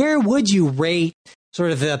 Where would you rate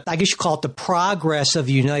sort of I guess you call it the progress of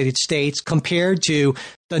the United States compared to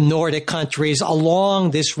the Nordic countries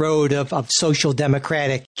along this road of social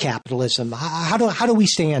democratic capitalism? How do we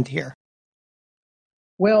stand here?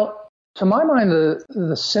 Well, to my mind,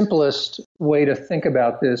 the simplest way to think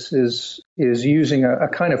about this is using a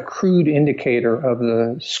kind of crude indicator of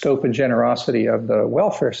the scope and generosity of the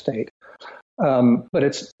welfare state. But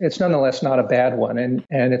it's nonetheless not a bad one,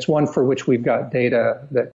 and it's one for which we've got data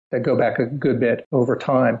that go back a good bit over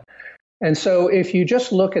time. And so if you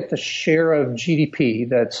just look at the share of GDP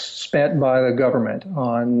that's spent by the government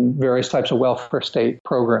on various types of welfare state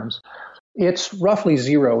programs, it's roughly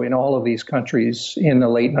zero in all of these countries in the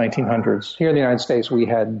late 1900s. Here in the United States, we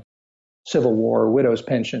had Civil War, widows'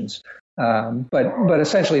 pensions, but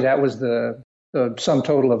essentially that was the sum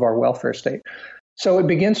total of our welfare state. So it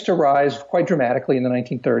begins to rise quite dramatically in the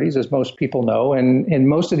 1930s, as most people know, and in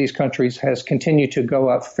most of these countries has continued to go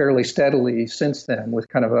up fairly steadily since then, with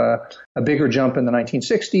kind of a bigger jump in the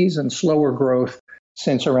 1960s and slower growth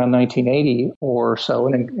since around 1980 or so,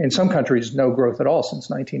 and in some countries, no growth at all since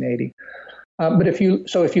 1980. But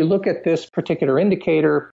if you look at this particular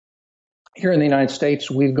indicator, here in the United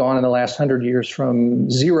States, we've gone in the last 100 years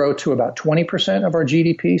from 0 to about 20% of our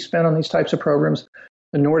GDP spent on these types of programs.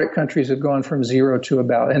 The Nordic countries have gone from 0 to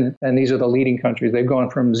about, and these are the leading countries, they've gone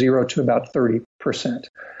from 0 to about 30%.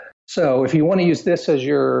 So if you want to use this as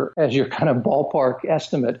your kind of ballpark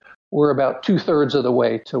estimate, we're about 2/3 of the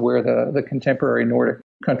way to where the contemporary Nordic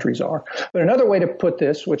countries are. But another way to put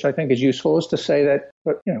this, which I think is useful, is to say that,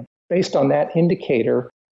 based on that indicator,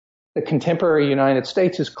 the contemporary United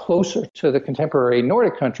States is closer to the contemporary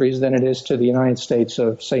Nordic countries than it is to the United States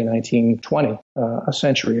of, say, 1920, a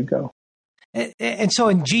century ago. And so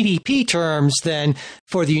in GDP terms, then,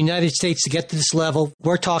 for the United States to get to this level,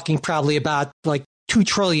 we're talking probably about like $2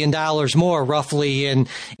 trillion more roughly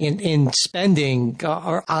in spending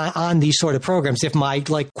on these sort of programs, if my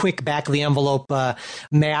quick back of the envelope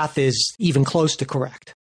math is even close to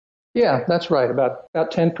correct. Yeah, that's right. About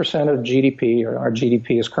 10% of GDP, or our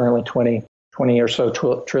GDP is currently 20 or so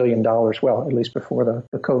trillion dollars. Well, at least before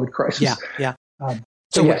the COVID crisis. Yeah.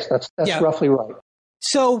 So yes, that's roughly right.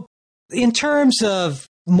 So in terms of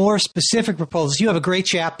more specific proposals, you have a great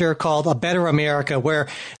chapter called A Better America, where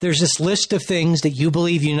there's this list of things that you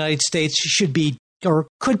believe the United States should be or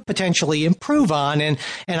could potentially improve on. And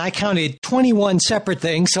I counted 21 separate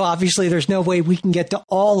things. So obviously there's no way we can get to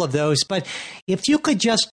all of those. But if you could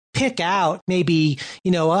just pick out maybe,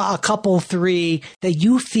 a couple, 3 that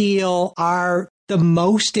you feel are the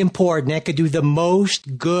most important, that could do the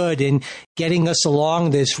most good in getting us along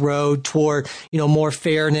this road toward, more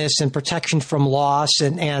fairness and protection from loss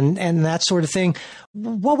and that sort of thing,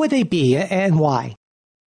 what would they be and why?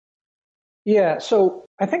 Yeah, so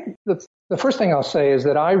I think the first thing I'll say is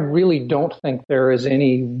that I really don't think there is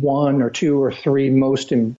any 1 or 2 or 3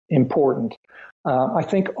 most important. I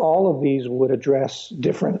think all of these would address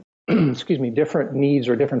different, different needs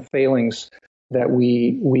or different failings that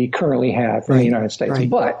we currently have in the United States. Right.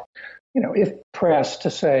 But, if pressed to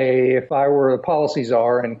say, if I were a policy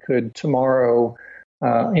czar and could tomorrow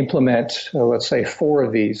implement, let's say, 4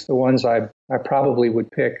 of these, the ones I probably would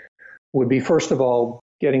pick would be, first of all,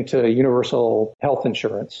 getting to universal health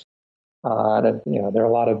insurance. There are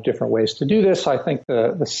a lot of different ways to do this. I think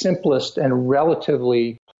the simplest and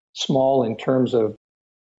relatively small in terms of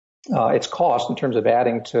its cost, in terms of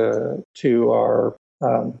adding to our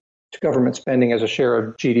to government spending as a share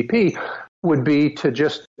of GDP, would be to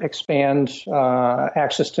just expand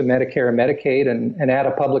access to Medicare and Medicaid and add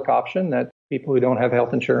a public option that people who don't have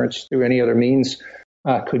health insurance through any other means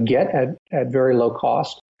could get at very low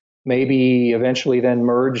cost. Maybe eventually then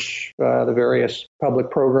merge the various public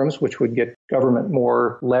programs, which would get government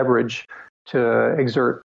more leverage to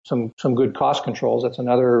exert some good cost controls. That's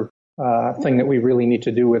another thing that we really need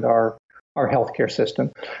to do with our healthcare system.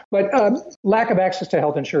 But lack of access to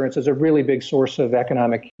health insurance is a really big source of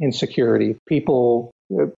economic insecurity. People,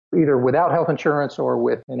 either without health insurance or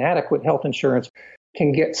with inadequate health insurance,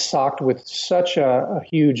 can get socked with such a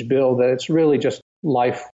huge bill that it's really just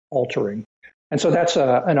life-altering. And so that's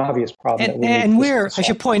an obvious problem. And we're, I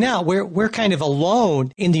should point out, we're kind of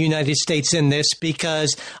alone in the United States in this,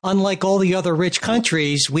 because unlike all the other rich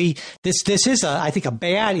countries, this is I think a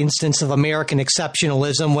bad instance of American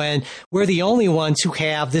exceptionalism, when we're the only ones who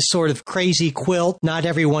have this sort of crazy quilt, not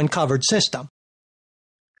everyone covered system.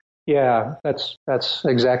 Yeah, that's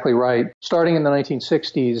exactly right. Starting in the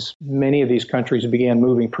 1960s, many of these countries began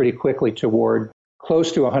moving pretty quickly toward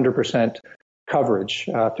close to 100% coverage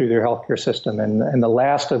through their healthcare system. And the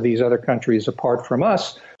last of these other countries, apart from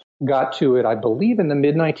us, got to it, I believe, in the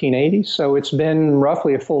mid-1980s. So it's been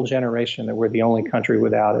roughly a full generation that we're the only country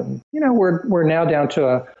without it. And, we're now down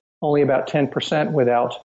to only about 10%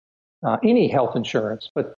 without any health insurance.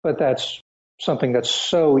 But that's something that's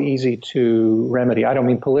so easy to remedy. I don't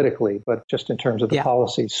mean politically, but just in terms of the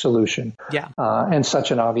policy solution. And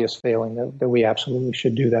such an obvious failing that we absolutely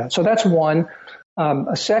should do that. So that's one.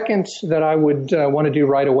 A second that I would want to do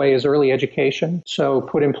right away is early education. So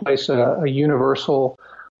put in place a universal,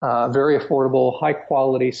 very affordable,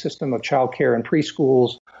 high-quality system of childcare and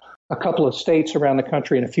preschools. A couple of states around the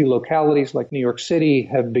country and a few localities like New York City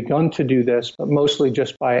have begun to do this, but mostly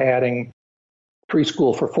just by adding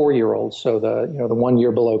preschool for 4-year-olds, so the 1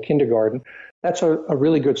 year below kindergarten. That's a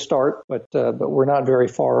really good start, but we're not very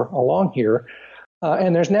far along here.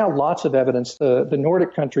 And there's now lots of evidence. The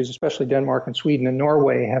Nordic countries, especially Denmark and Sweden and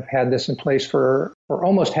Norway, have had this in place for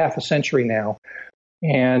almost half a century now.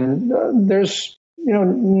 And there's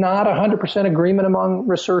not 100% agreement among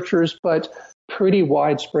researchers, but pretty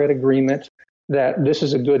widespread agreement that this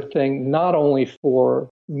is a good thing, not only for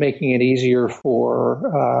making it easier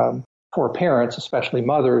for parents, especially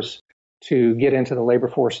mothers, to get into the labor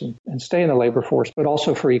force and stay in the labor force, but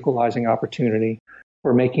also for equalizing opportunity,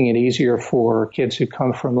 for making it easier for kids who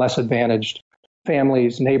come from less advantaged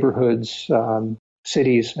families, neighborhoods,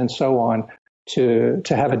 cities, and so on, to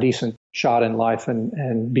have a decent shot in life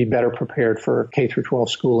and be better prepared for K through 12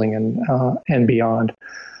 schooling and beyond.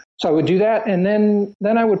 So I would do that, and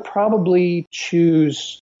then I would probably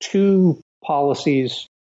choose two policies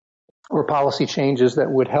or policy changes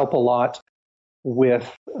that would help a lot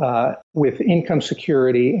with income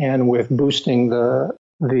security and with boosting the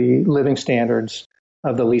living standards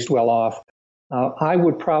of the least well-off. I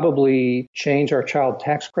would probably change our child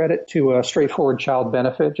tax credit to a straightforward child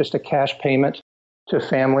benefit, just a cash payment to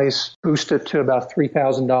families, boost it to about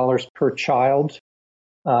 $3,000 per child,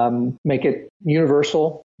 make it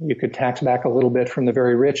universal. You could tax back a little bit from the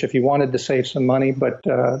very rich if you wanted to save some money, but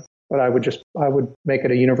I would make it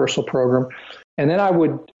a universal program. And then I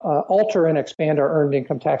would alter and expand our earned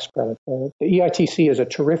income tax credit. The EITC is a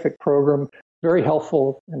terrific program, very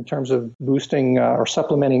helpful in terms of boosting or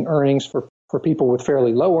supplementing earnings for people with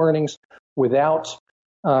fairly low earnings without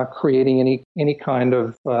creating any kind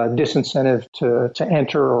of disincentive to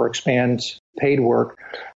enter or expand paid work.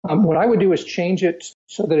 What I would do is change it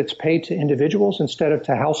so that it's paid to individuals instead of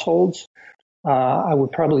to households. I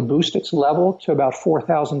would probably boost its level to about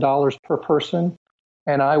 $4,000 per person,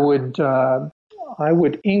 and I would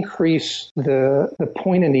increase the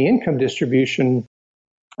point in the income distribution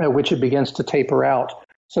at which it begins to taper out,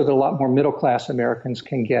 so that a lot more middle class Americans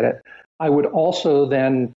can get it. I would also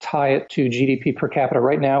then tie it to GDP per capita.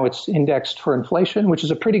 Right now, it's indexed for inflation, which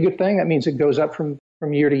is a pretty good thing. That means it goes up from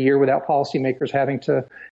year to year without policymakers having to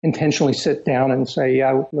intentionally sit down and say,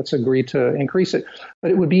 yeah, let's agree to increase it.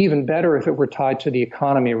 But it would be even better if it were tied to the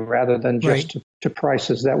economy rather than just to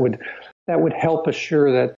prices. That would help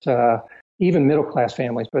assure that even middle class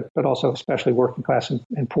families, but also especially working class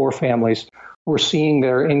and poor families, were seeing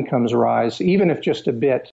their incomes rise, even if just a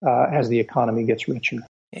bit, as the economy gets richer.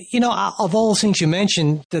 Of all the things you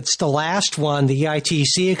mentioned, that's the last one, the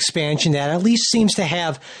EITC expansion, that at least seems to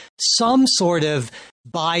have some sort of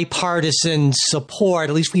bipartisan support.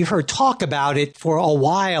 At least we've heard talk about it for a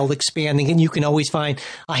while, expanding, and you can always find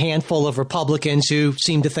a handful of Republicans who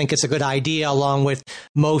seem to think it's a good idea, along with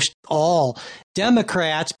most all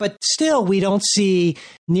Democrats. But still, we don't see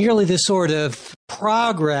nearly the sort of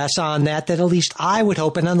progress on that at least I would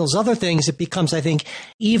hope. And on those other things, it becomes, I think,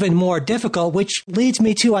 even more difficult, which leads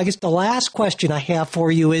me to, I guess, the last question I have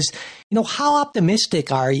for you is, how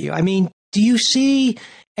optimistic are you? I mean, do you see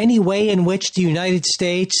any way in which the United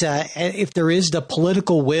States, if there is the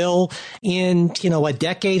political will in, a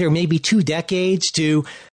decade or maybe 2 decades to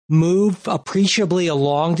move appreciably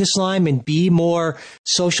along this line and be more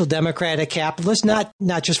social democratic capitalist, not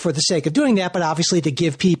just for the sake of doing that, but obviously to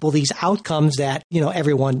give people these outcomes that,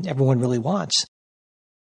 everyone really wants?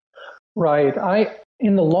 Right.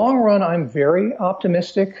 In the long run, I'm very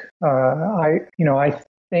optimistic. I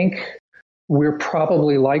think we're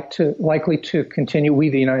probably likely to continue. We,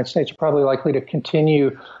 the United States, are probably likely to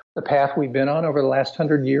continue the path we've been on over the last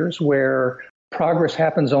 100 years, where progress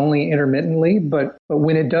happens only intermittently, but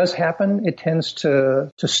when it does happen, it tends to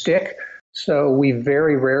stick. So we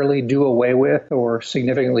very rarely do away with or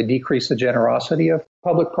significantly decrease the generosity of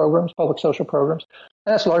public programs, public social programs.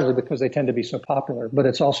 And that's largely because they tend to be so popular, but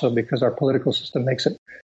it's also because our political system makes it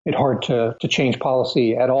hard to change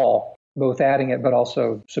policy at all, both adding it but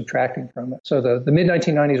also subtracting from it. So the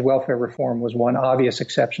mid-1990s welfare reform was one obvious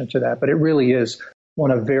exception to that, but it really is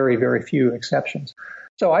one of very, very few exceptions.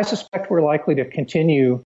 So I suspect we're likely to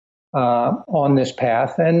continue on this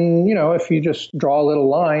path. And, if you just draw a little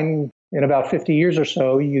line, in about 50 years or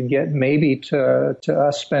so, you get maybe to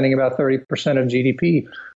us spending about 30% of GDP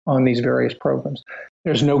on these various programs.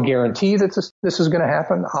 There's no guarantee that this is going to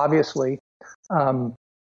happen, obviously.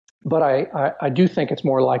 But I do think it's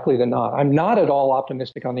more likely than not. I'm not at all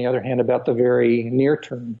optimistic, on the other hand, about the very near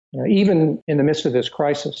term. Even in the midst of this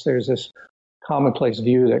crisis, there's this commonplace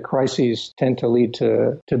view that crises tend to lead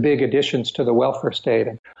to big additions to the welfare state.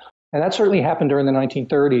 And that certainly happened during the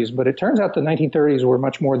 1930s, but it turns out the 1930s were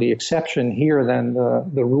much more the exception here than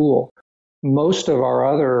the rule. Most of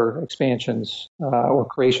our other expansions or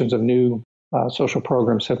creations of new social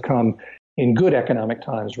programs have come in good economic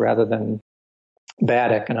times rather than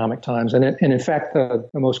bad economic times. And in fact, the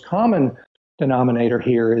most common denominator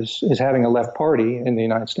here is having a left party in the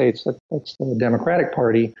United States, that's the Democratic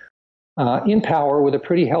Party, in power with a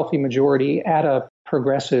pretty healthy majority at a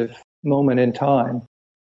progressive moment in time.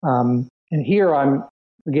 And here I'm,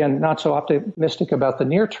 again, not so optimistic about the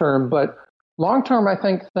near term, but long term, I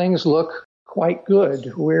think things look quite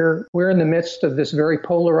good. We're in the midst of this very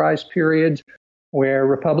polarized period where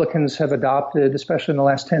Republicans have adopted, especially in the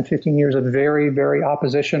last 10, 15 years, a very, very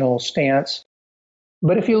oppositional stance.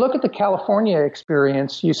 But if you look at the California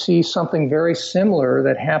experience, you see something very similar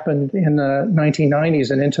that happened in the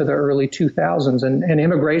 1990s and into the early 2000s. And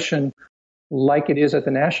immigration, like it is at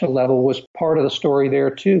the national level, was part of the story there,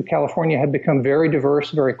 too. California had become very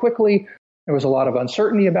diverse very quickly. There was a lot of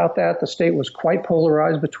uncertainty about that. The state was quite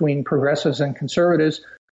polarized between progressives and conservatives.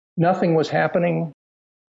 Nothing was happening.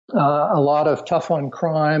 A lot of tough on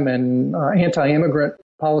crime and anti-immigrant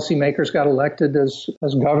policymakers got elected as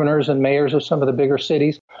governors and mayors of some of the bigger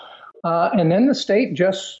cities. And then the state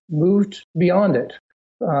just moved beyond it.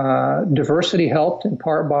 Diversity helped in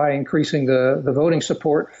part by increasing the voting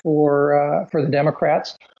support for the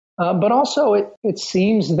Democrats. But also it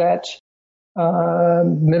seems that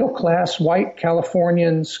middle-class white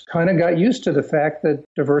Californians kind of got used to the fact that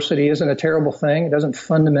diversity isn't a terrible thing. It doesn't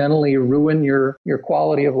fundamentally ruin your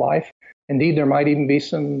quality of life. Indeed, there might even be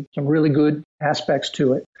some really good aspects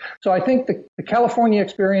to it. So I think the California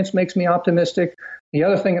experience makes me optimistic. The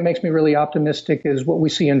other thing that makes me really optimistic is what we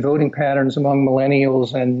see in voting patterns among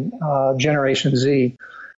millennials and Generation Z,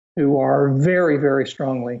 who are very, very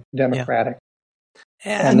strongly Democratic.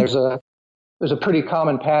 Yeah. And there's a pretty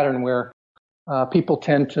common pattern where people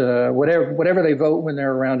tend to, whatever they vote when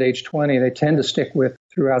they're around age 20, they tend to stick with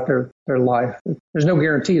throughout their life. There's no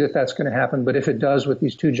guarantee that that's going to happen, but if it does with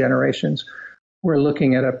these two generations, we're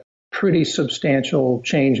looking at a pretty substantial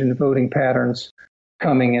change in voting patterns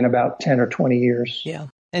coming in about 10 or 20 years. Yeah.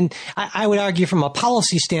 And I would argue from a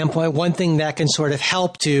policy standpoint, one thing that can sort of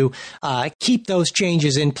help to keep those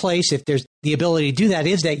changes in place, if there's the ability to do that,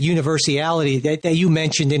 is that universality that you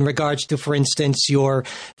mentioned in regards to, for instance,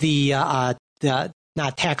 the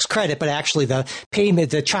not tax credit, but actually the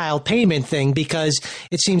payment, the child payment thing, because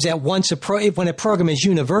it seems that when a program is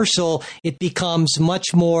universal, it becomes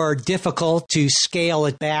much more difficult to scale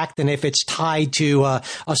it back than if it's tied to a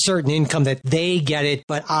certain income that they get it,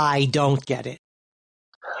 but I don't get it.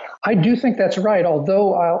 I do think that's right,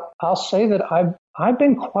 although I'll say that I've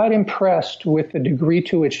been quite impressed with the degree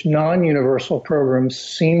to which non-universal programs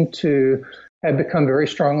seem to have become very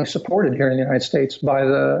strongly supported here in the United States by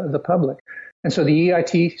the public. And so the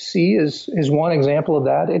EITC is one example of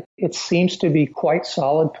that. It seems to be quite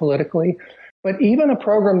solid politically. But even a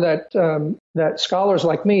program that scholars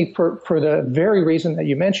like me, for the very reason that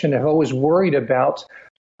you mentioned, have always worried about,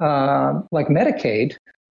 like Medicaid,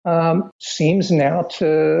 seems now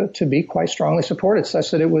to be quite strongly supported,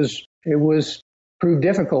 such that it was proved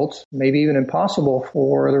difficult, maybe even impossible,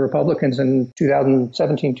 for the Republicans in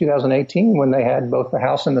 2017, 2018, when they had both the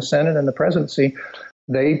House and the Senate and the presidency.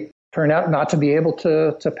 They turned out not to be able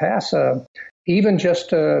to pass even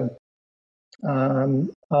just a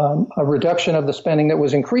reduction of the spending that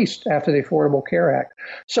was increased after the Affordable Care Act.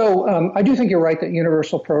 So I do think you're right that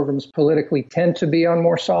universal programs politically tend to be on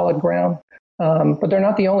more solid ground. But they're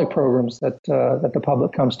not the only programs that the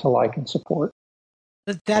public comes to like and support.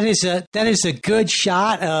 That is a good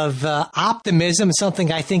shot of optimism,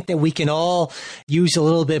 something I think that we can all use a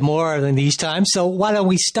little bit more in these times. So why don't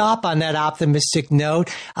we stop on that optimistic note?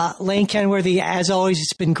 Lane Kenworthy, as always,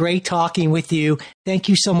 it's been great talking with you. Thank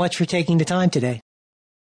you so much for taking the time today.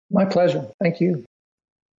 My pleasure. Thank you.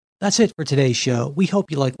 That's it for today's show. We hope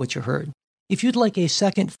you like what you heard. If you'd like a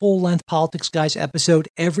second full-length Politics Guys episode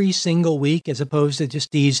every single week, as opposed to just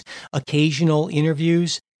these occasional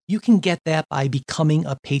interviews, you can get that by becoming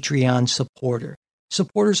a Patreon supporter.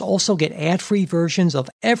 Supporters also get ad-free versions of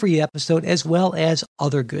every episode, as well as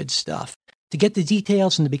other good stuff. To get the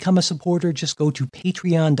details and to become a supporter, just go to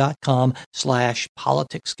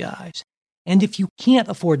patreon.com/politicsguys. And if you can't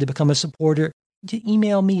afford to become a supporter,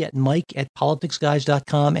 email me at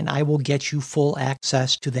mike@politicsguys.com and I will get you full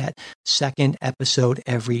access to that second episode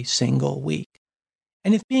every single week.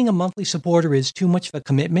 And if being a monthly supporter is too much of a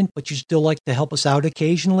commitment, but you still like to help us out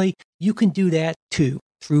occasionally, you can do that too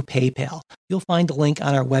through PayPal. You'll find a link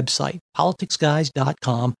on our website,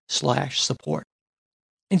 politicsguys.com/support.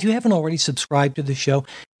 If you haven't already subscribed to the show,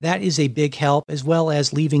 that is a big help, as well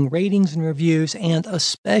as leaving ratings and reviews, and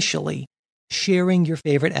especially sharing your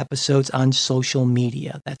favorite episodes on social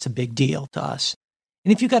media. That's a big deal to us.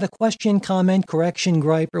 And if you've got a question, comment, correction,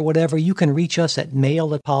 gripe, or whatever, you can reach us at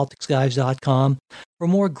mail@politicsguys.com. For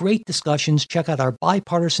more great discussions, check out our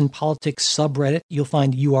Bipartisan Politics subreddit. You'll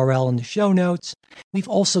find the URL in the show notes. We've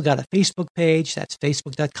also got a Facebook page. That's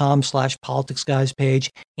facebook.com/politicsguys page.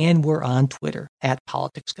 And we're on Twitter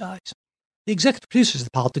 @politicsguys. The executive producers of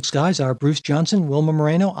the Politics Guys are Bruce Johnson, Wilma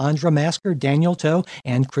Moreno, Andra Masker, Daniel Toe,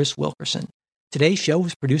 and Chris Wilkerson. Today's show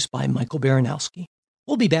was produced by Michael Baranowski.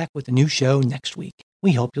 We'll be back with a new show next week.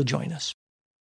 We hope you'll join us.